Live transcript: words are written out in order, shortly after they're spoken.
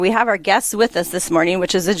We have our guests with us this morning,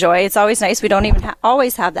 which is a joy. It's always nice. We don't even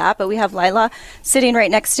always have that, but we have Lila sitting right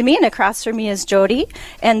next to me, and across from me is Jody.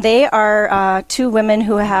 And they are two women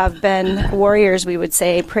who have been warriors, we would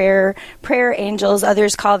say, prayer angels.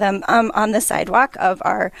 Others call them on the sidewalk of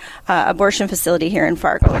our abortion facility here in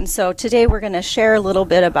Fargo. And so today we're going to share a little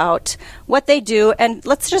bit about what they do. And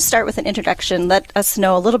let's just start with an introduction. Let us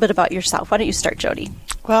know a little bit about yourself. Why don't you start, Jody?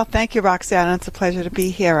 Well, thank you, Roxanne. It's a pleasure to be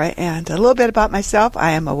here. And a little bit about myself.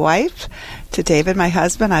 I am a wife to David, my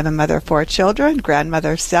husband. I'm a mother of 4 children,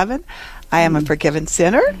 grandmother of 7. I am a forgiven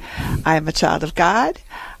sinner. I am a child of God.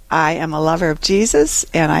 I am a lover of Jesus,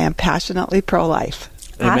 and I am passionately pro-life.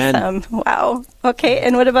 Amen. Awesome. Wow. Okay,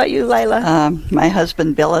 and what about you, Lila? My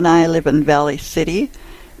husband Bill and I live in Valley City.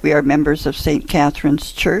 We are members of St.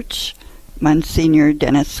 Catherine's Church. Monsignor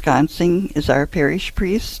Dennis Sconsing is our parish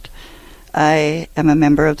priest. I am a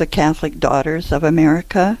member of the Catholic Daughters of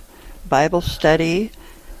America, Bible Study,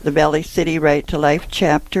 the Valley City Right to Life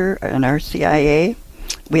chapter, and RCIA.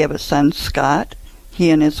 We have a son, Scott. He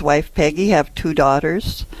and his wife, Peggy, have 2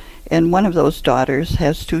 daughters, and one of those daughters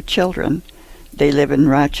has 2 children. They live in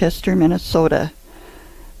Rochester, Minnesota.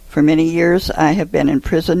 For many years, I have been in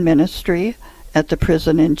prison ministry at the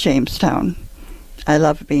prison in Jamestown. I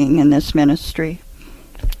love being in this ministry.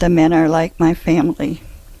 The men are like my family,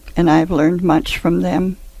 and I've learned much from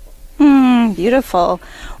them. Beautiful.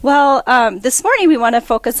 Well, this morning we want to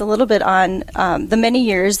focus a little bit on the many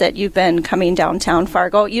years that you've been coming downtown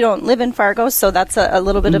Fargo. You don't live in Fargo, so that's a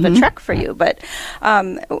little bit of a trek for you. But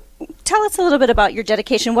tell us a little bit about your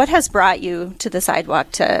dedication. What has brought you to the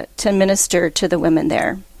sidewalk to minister to the women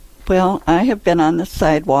there? Well, I have been on the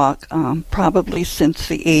sidewalk probably since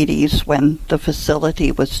the 80s when the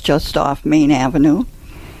facility was just off Main Avenue.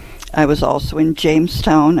 I was also in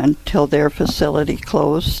Jamestown until their facility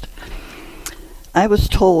closed. I was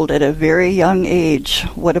told at a very young age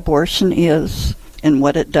what abortion is and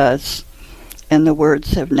what it does, and the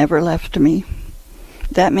words have never left me.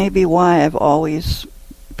 That may be why I've always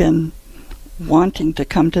been wanting to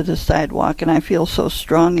come to the sidewalk, and I feel so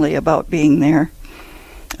strongly about being there.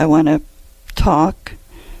 I want to talk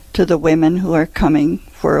to the women who are coming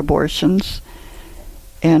for abortions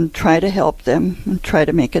and try to help them and try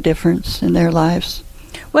to make a difference in their lives.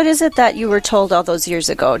 What is it that you were told all those years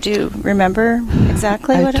ago? Do you remember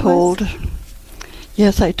exactly what it was?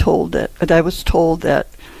 Yes, I told it, but I was told that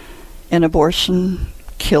an abortion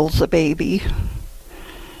kills a baby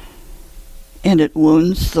and it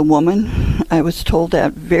wounds the woman. I was told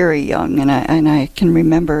that very young, and I can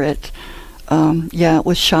remember it. It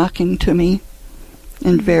was shocking to me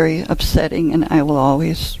and very upsetting, and I will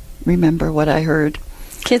always remember what I heard.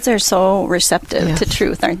 Kids are so receptive to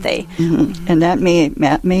truth, aren't they? Mm-hmm. And that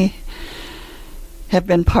may have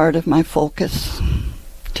been part of my focus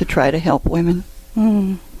to try to help women.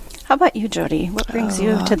 How about you, Jody? What brings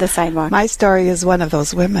you to the sidewalk? My story is one of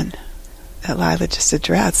those women that Lila just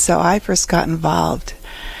addressed. So I first got involved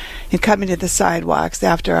in coming to the sidewalks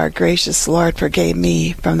after our gracious Lord forgave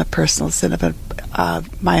me from the personal sin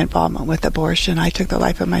of my involvement with abortion. I took the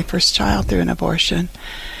life of my first child through an abortion.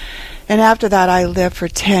 And after that, I lived for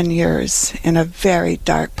 10 years in a very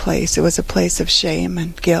dark place. It was a place of shame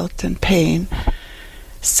and guilt and pain,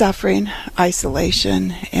 suffering,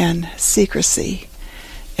 isolation, and secrecy.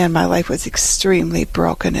 And my life was extremely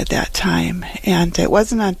broken at that time. And it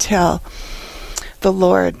wasn't until the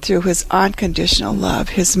Lord, through His unconditional love,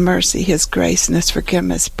 His mercy, His grace, and His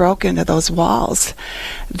forgiveness, broke into those walls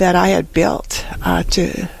that I had built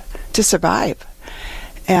to survive.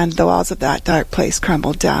 And the walls of that dark place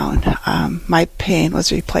crumbled down. My pain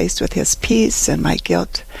was replaced with His peace, and my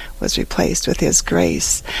guilt was replaced with His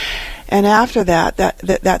grace. And after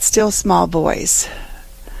that still small voice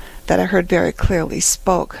that I heard very clearly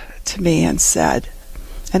spoke to me and said,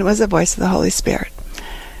 and it was the voice of the Holy Spirit,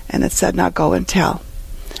 and it said, "Now go and tell."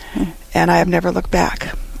 And I have never looked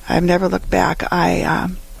back. I've never looked back. I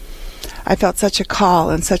felt such a call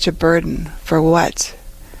and such a burden for what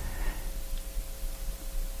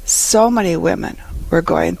so many women were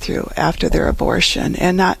going through after their abortion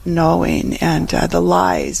and not knowing, and the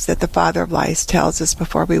lies that the father of lies tells us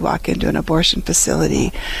before we walk into an abortion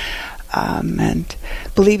facility, and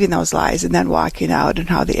believing those lies and then walking out, and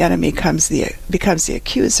how the enemy becomes the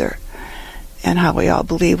accuser, and how we all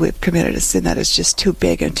believe we've committed a sin that is just too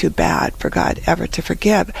big and too bad for God ever to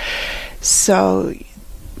forgive. So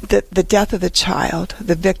the death of the child,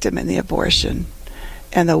 the victim in the abortion,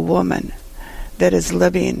 and the woman that is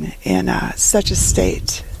living in such a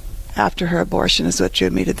state after her abortion is what drew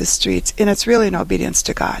me to the streets. And it's really an obedience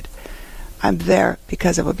to God. I'm there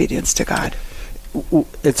because of obedience to God.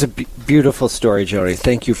 It's a beautiful story, Jody.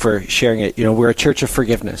 Thank you for sharing it. We're a church of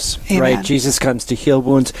forgiveness, Amen. right? Jesus comes to heal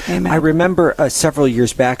wounds. Amen. I remember several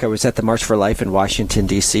years back, I was at the March for Life in Washington,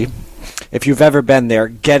 D.C. If you've ever been there,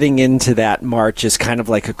 getting into that march is kind of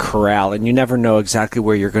like a corral, and you never know exactly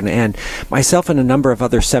where you're going to end. Myself and a number of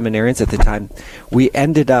other seminarians at the time, we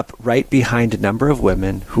ended up right behind a number of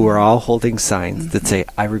women who were all holding signs that say,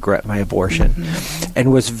 "I regret my abortion."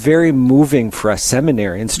 And was very moving for us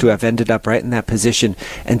seminarians to have ended up right in that position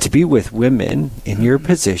and to be with women in your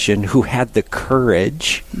position who had the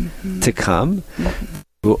courage to come,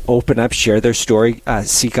 who open up, share their story,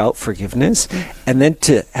 seek out forgiveness, and then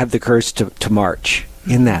to have the courage to march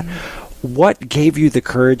in that. What gave you the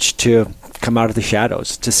courage to come out of the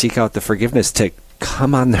shadows, to seek out the forgiveness, to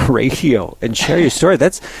come on the radio and share your story?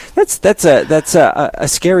 That's a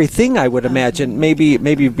scary thing, I would imagine. Maybe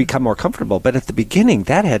you've become more comfortable, but at the beginning,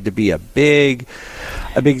 that had to be a big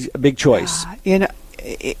choice.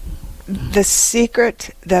 The secret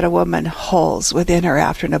that a woman holds within her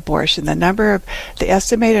after an abortion, the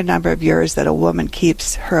estimated number of years that a woman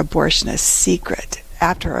keeps her abortion a secret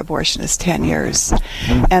after her abortion is 10 years.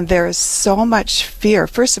 And there is so much fear.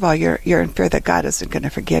 First of all, you're in fear that God isn't going to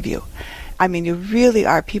forgive you. I mean, you really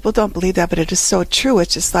are. People don't believe that, but it is so true.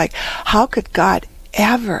 It's just like, how could God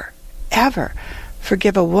ever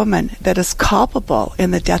forgive a woman that is culpable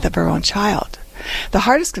in the death of her own child? The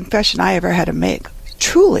hardest confession I ever had to make,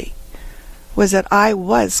 truly, was that I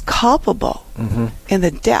was culpable in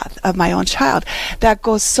the death of my own child. That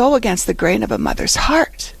goes so against the grain of a mother's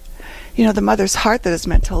heart. The mother's heart that is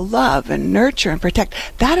meant to love and nurture and protect.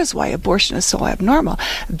 That is why abortion is so abnormal.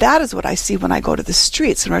 That is what I see when I go to the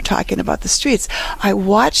streets, and we're talking about the streets. I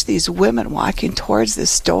watch these women walking towards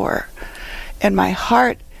this door, and my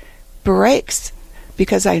heart breaks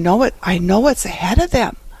because I know what's ahead of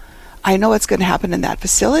them. I know what's going to happen in that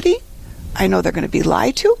facility. I know they're going to be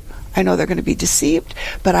lied to. I know they're going to be deceived,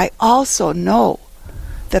 but I also know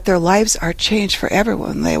that their lives are changed forever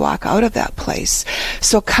when they walk out of that place.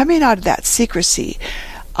 So coming out of that secrecy,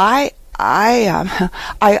 I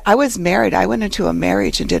was married. I went into a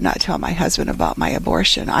marriage and did not tell my husband about my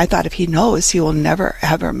abortion. I thought if he knows, he will never,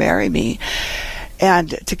 ever marry me.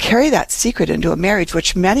 And to carry that secret into a marriage,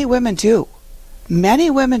 which many women do,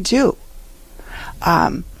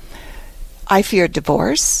 I feared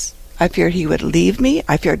divorce. I feared he would leave me.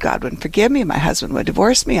 I feared God wouldn't forgive me. My husband would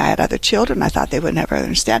divorce me. I had other children. I thought they would never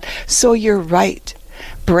understand. So you're right.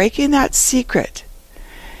 Breaking that secret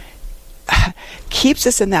keeps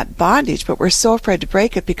us in that bondage, but we're so afraid to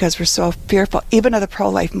break it because we're so fearful, even of the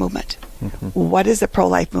pro-life movement. What is the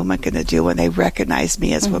pro-life movement going to do when they recognize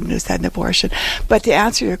me as a woman who's had an abortion? But to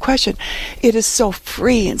answer your question, it is so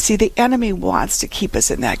free. And see, the enemy wants to keep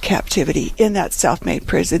us in that captivity, in that self-made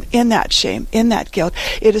prison, in that shame, in that guilt.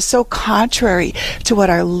 It is so contrary to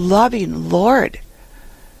what our loving Lord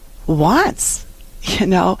wants,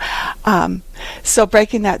 So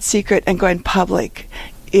breaking that secret and going public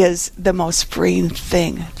is the most freeing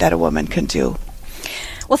thing that a woman can do.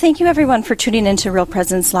 Well, thank you, everyone, for tuning into Real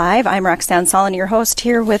Presence Live. I'm Roxanne Solon, your host,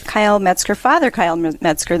 here with Kyle Metzger, Father Kyle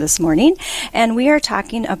Metzger, this morning. And we are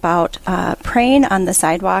talking about praying on the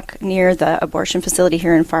sidewalk near the abortion facility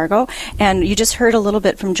here in Fargo. And you just heard a little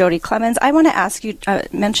bit from Jody Clemens. I want to ask you,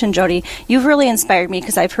 mention, Jody, you've really inspired me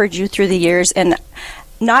because I've heard you through the years. And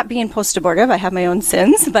not being post-abortive, I have my own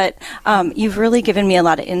sins, but you've really given me a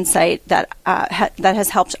lot of insight that that has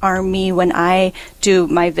helped arm me when I do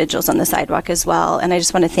my vigils on the sidewalk as well. And I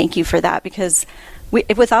just want to thank you for that, because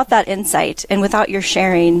without that insight and without your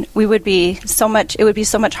sharing, it would be so much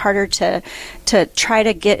harder to try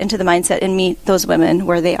to get into the mindset and meet those women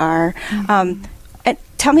where they are. And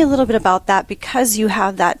tell me a little bit about that, because you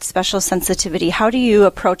have that special sensitivity. How do you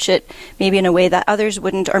approach it maybe in a way that others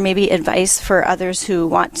wouldn't, or maybe advice for others who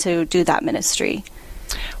want to do that ministry?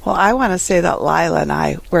 Well, I want to say that Lila and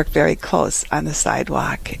I work very close on the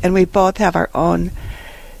sidewalk, and we both have our own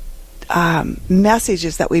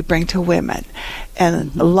messages that we bring to women.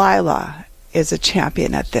 And Lila is a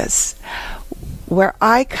champion at this. Where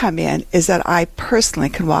I come in is that I personally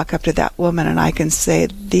can walk up to that woman and I can say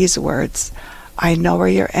these words: I know where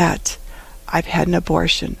you're at. I've had an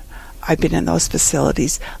abortion. I've been in those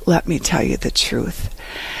facilities. Let me tell you the truth.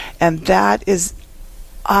 And that is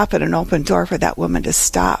often an open door for that woman to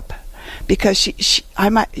stop, because she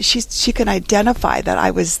can identify that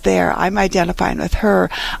I was there. I'm identifying with her.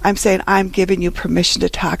 I'm saying, I'm giving you permission to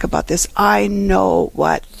talk about this. I know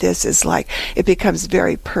what this is like. It becomes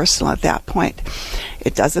very personal at that point.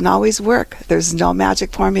 It doesn't always work. There's no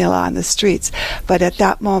magic formula on the streets. But at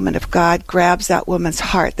that moment, if God grabs that woman's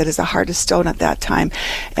heart, that is a heart of stone at that time,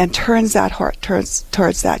 and turns that heart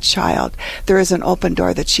towards that child, there is an open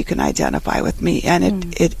door that she can identify with me.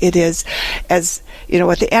 And it is, as you know,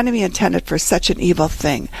 what the enemy intended for such an evil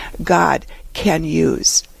thing, God can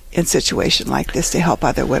use in a situation like this to help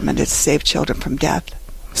other women to save children from death.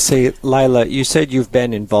 Say, Lila, you said you've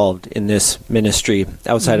been involved in this ministry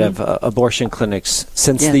outside of abortion clinics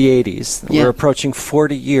since the 80s. Yeah. We're approaching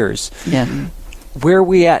 40 years. Yeah. Where are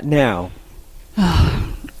we at now?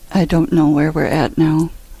 I don't know where we're at now.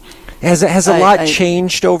 Has a lot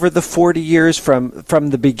changed over the 40 years from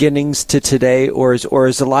the beginnings to today, or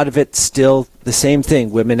is a lot of it still the same thing?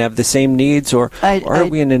 Women have the same needs, or are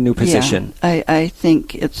we in a new position? Yeah, I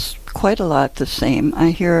think it's quite a lot the same.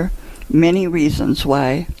 I hear many reasons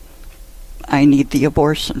why I need the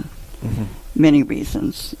abortion. Mm-hmm. Many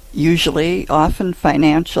reasons. Usually, often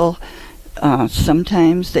financial.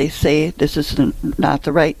 Sometimes they say this is not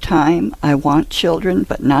the right time. I want children,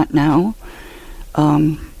 but not now.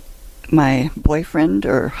 My boyfriend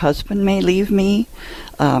or husband may leave me.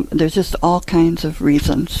 There's just all kinds of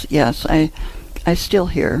reasons. Yes, I still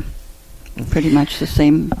hear pretty much the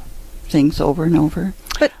same things over and over.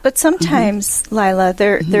 But sometimes, Lila,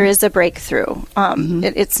 there is a breakthrough.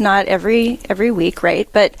 It's not every week, right?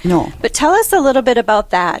 But no. But tell us a little bit about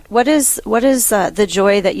that. What is the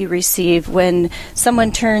joy that you receive when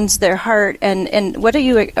someone turns their heart, and what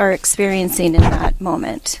are experiencing in that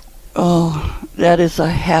moment? Oh, that is a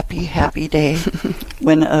happy, happy day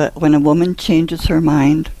when a woman changes her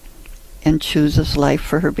mind and chooses life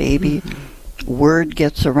for her baby. Word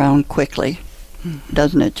gets around quickly.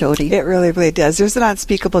 Doesn't it, Jody? It really, really does. There's an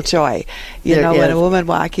unspeakable joy. When a woman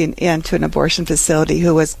walking into an abortion facility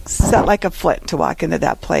who was set like a flint to walk into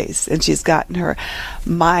that place, and she's gotten her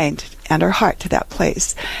mind and her heart to that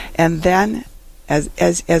place. And then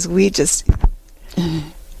as we just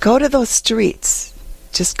go to those streets,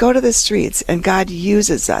 just go to the streets, and God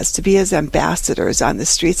uses us to be His ambassadors on the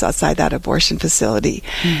streets outside that abortion facility.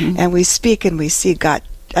 And we speak and we see God,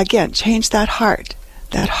 again, change that heart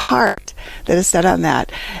that is set on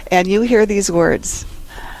that. And you hear these words,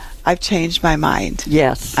 I've changed my mind.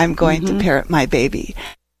 Yes. I'm going to parent my baby.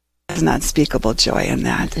 There's an unspeakable joy in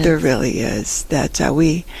that. Yes. There really is. That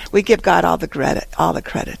we give God all the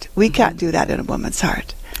credit. We can't do that in a woman's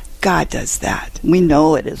heart. God does that. We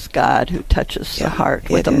know it is God who touches the heart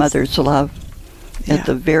with a mother's love. At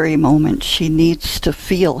the very moment she needs to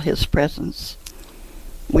feel His presence.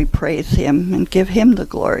 We praise Him and give Him the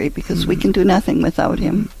glory because we can do nothing without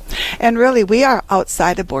Him. And really, we are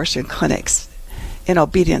outside abortion clinics in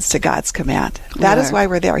obedience to God's command. That is why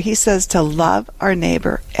we're there. He says to love our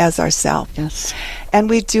neighbor as ourselves. Yes. And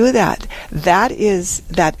we do that. That is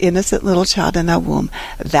that innocent little child in that womb.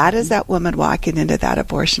 That is that woman walking into that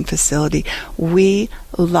abortion facility. We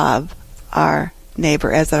love our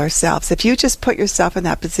neighbor as ourselves. If you just put yourself in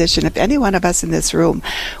that position, if any one of us in this room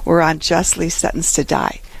were unjustly sentenced to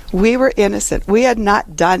die, we were innocent. We had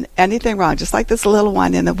not done anything wrong, just like this little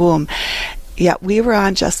one in the womb, yet we were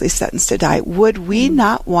unjustly sentenced to die. Would we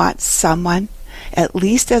not want someone, at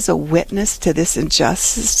least as a witness to this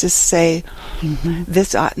injustice, to say,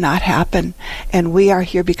 this ought not happen, and we are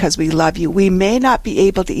here because we love you? We may not be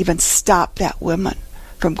able to even stop that woman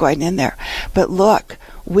from going in there, but look,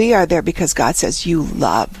 we are there because God says you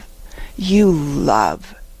love your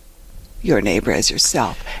neighbor as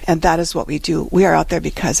yourself. And that is what we do. We are out there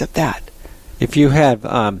because of that. If you have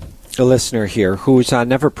a listener here who's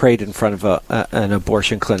never prayed in front of an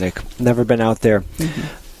abortion clinic, never been out there,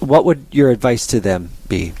 what would your advice to them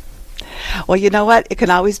be? Well, you know what? It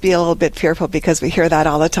can always be a little bit fearful because we hear that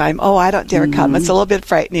all the time. Oh, I don't dare come. It's a little bit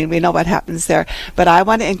frightening. We know what happens there. But I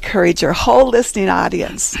want to encourage your whole listening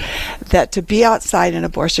audience that to be outside an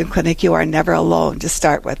abortion clinic, you are never alone to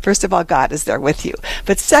start with. First of all, God is there with you.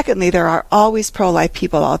 But secondly, there are always pro-life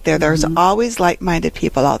people out there. There's always like-minded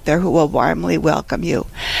people out there who will warmly welcome you.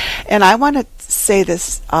 And I want to say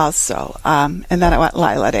this also, and then I want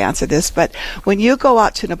Lila to answer this, but when you go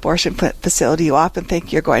out to an abortion facility, you often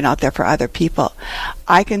think you're going out there for other people.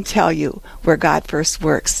 I can tell you where God first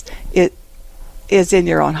works. It is in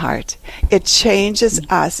your own heart. It changes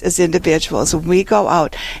us as individuals when we go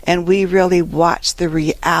out and we really watch the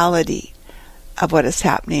reality of what is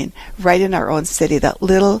happening right in our own city, that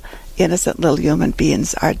little innocent little human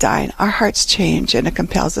beings are dying. Our hearts change and it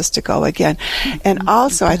compels us to go again. And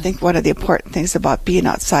also, I think one of the important things about being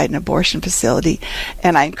outside an abortion facility,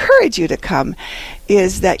 and I encourage you to come,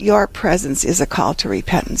 is that your presence is a call to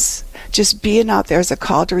repentance. Just being out there is a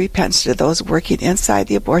call to repentance to those working inside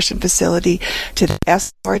the abortion facility, to the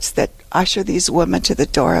escorts that usher these women to the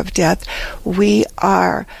door of death, we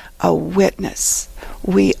are a witness.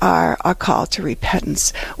 We are a call to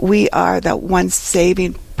repentance. We are that one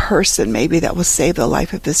saving person maybe that will save the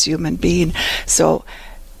life of this human being. So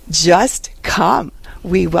just come.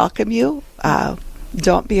 We welcome you.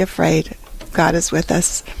 Don't be afraid. God is with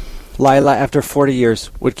us. Lila, after 40 years,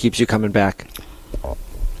 what keeps you coming back?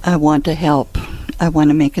 I want to help. I want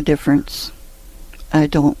to make a difference. I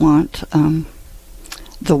don't want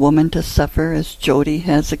the woman to suffer, as Jody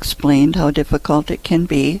has explained how difficult it can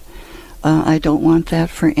be. I don't want that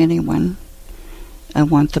for anyone. I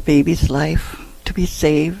want the baby's life to be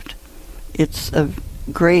saved. It's a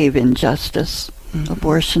grave injustice. Mm-hmm.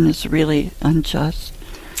 Abortion is really unjust.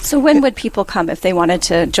 So when would people come if they wanted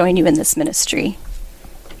to join you in this ministry?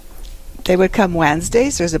 They would come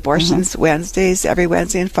Wednesdays. There's abortions Wednesdays. Every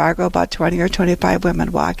Wednesday in Fargo, about 20 or 25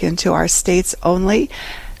 women walk into our state's only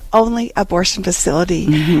abortion facility.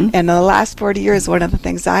 Mm-hmm. And in the last 40 years, one of the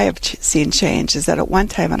things I have seen change is that at one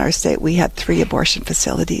time in our state, we had 3 abortion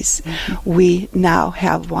facilities. Mm-hmm. We now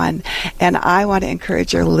have 1. And I want to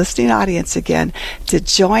encourage your listening audience again to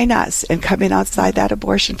join us in coming outside that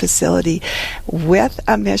abortion facility with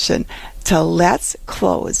a mission to let's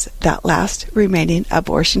close that last remaining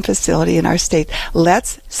abortion facility in our state.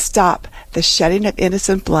 Let's stop the shedding of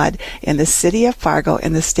innocent blood in the city of Fargo,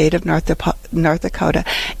 in the state of North Dakota,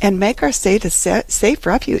 and make our state a safe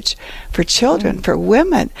refuge for children, for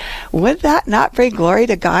women. Would that not bring glory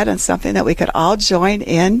to God on something that we could all join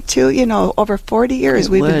into? You know, over 40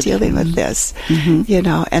 years we've been dealing with this, you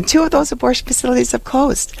know, and 2 of those abortion facilities have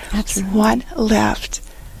closed. Absolutely. 1 left.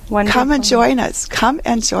 Wonderful. Come and join us. Come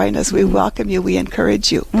and join us. We welcome you. We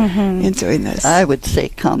encourage you in doing this. I would say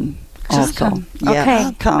come. Just come. Yeah,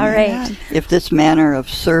 okay. Come. All right. If this manner of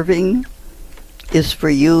serving is for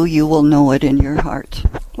you, you will know it in your heart.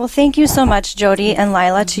 Well, thank you so much, Jody and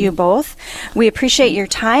Lila, to you both. We appreciate your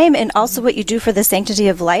time and also what you do for the sanctity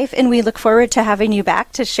of life, and we look forward to having you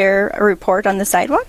back to share a report on the sidewalk.